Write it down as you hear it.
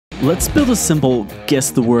let's build a simple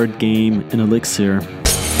guess the word game in Elixir.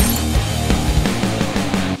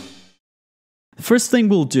 First thing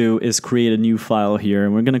we'll do is create a new file here,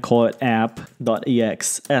 and we're going to call it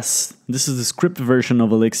app.exs. This is the script version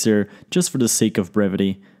of Elixir, just for the sake of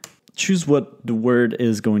brevity. Choose what the word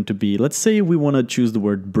is going to be. Let's say we want to choose the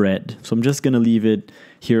word bread. So I'm just going to leave it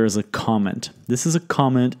here as a comment. This is a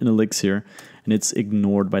comment in Elixir, and it's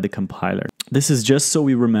ignored by the compiler. This is just so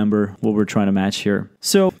we remember what we're trying to match here.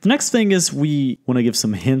 So the next thing is we want to give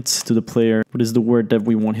some hints to the player. What is the word that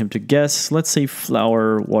we want him to guess? Let's say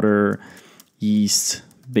flour, water, yeast,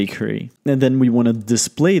 bakery. And then we want to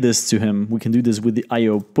display this to him. We can do this with the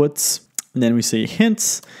IO puts. And then we say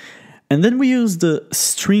hints. And then we use the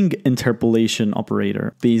string interpolation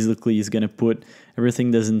operator. Basically, it's going to put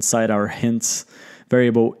everything that's inside our hints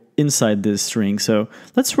variable inside this string. So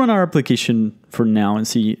let's run our application for now and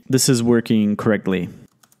see this is working correctly.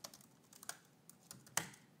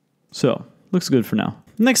 So looks good for now.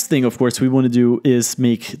 Next thing, of course, we want to do is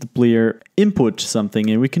make the player input something,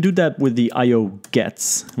 and we can do that with the IO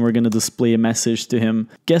gets. We're going to display a message to him,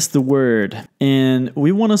 guess the word, and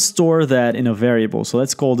we want to store that in a variable. So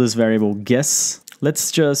let's call this variable guess.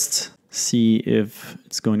 Let's just see if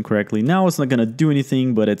it's going correctly. Now it's not going to do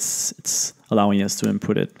anything, but it's allowing us to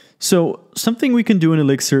input it. So something we can do in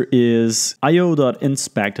Elixir is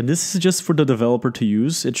io.inspect, and this is just for the developer to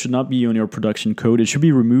use. It should not be on your production code. It should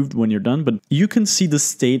be removed when you're done, but you can see the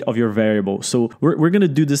state of your variable. So we're going to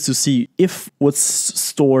do this to see if what's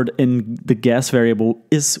stored in the guess variable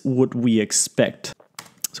is what we expect.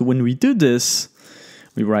 So when we do this,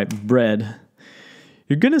 we write bread.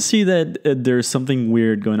 You're going to see that there's something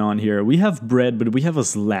weird going on here. We have bread, but we have a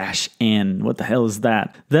 /n. What the hell is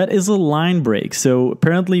that? That is a line break. So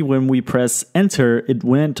apparently when we press enter, it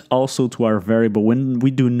went also to our variable when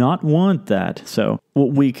we do not want that. So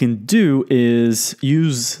what we can do is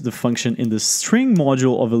use the function in the string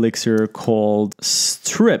module of Elixir called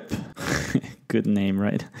strip. Good name,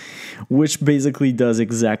 right? Which basically does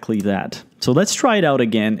exactly that. So let's try it out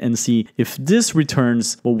again and see if this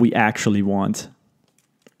returns what we actually want.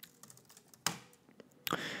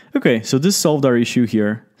 Okay, so this solved our issue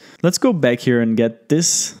here. Let's go back here and get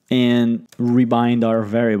this and rebind our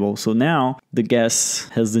variable. So now the guess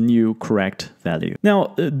has the new correct value.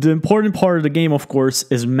 Now, the important part of the game, of course,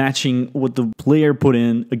 is matching what the player put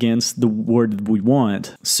in against the word that we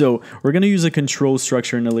want. So we're going to use a control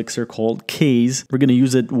structure in Elixir called case. We're going to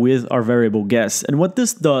use it with our variable guess. And what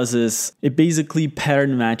this does is it basically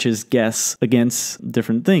pattern matches guess against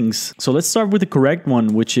different things. So let's start with the correct one,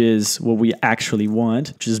 which is what we actually want,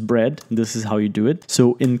 which is bread. This is how you do it.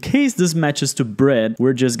 So in case this matches to bread,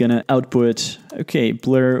 we're just going to output, okay,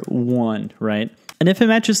 player 1, right? And if it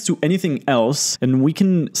matches to anything else, and we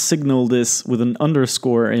can signal this with an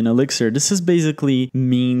underscore in Elixir, this is basically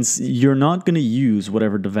means you're not going to use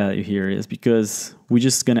whatever the value here is because we're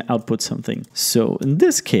just going to output something. So in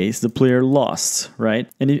this case, the player lost, right?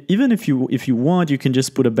 And even if you want, you can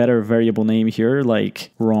just put a better variable name here,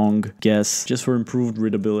 like wrong guess, just for improved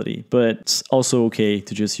readability. But it's also okay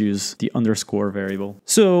to just use the underscore variable.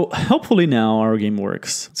 So hopefully now our game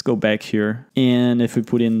works. Let's go back here. And if we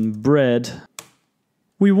put in bread,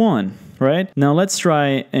 we won, right? Now let's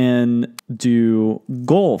try and do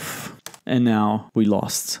golf. And now we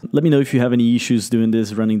lost. Let me know if you have any issues doing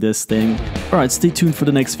this, running this thing. All right, stay tuned for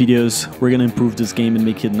the next videos. We're gonna improve this game and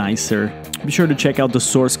make it nicer. Be sure to check out the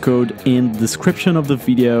source code in the description of the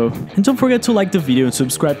video. And don't forget to like the video and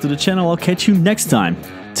subscribe to the channel. I'll catch you next time.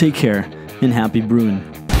 Take care and happy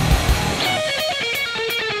brewing.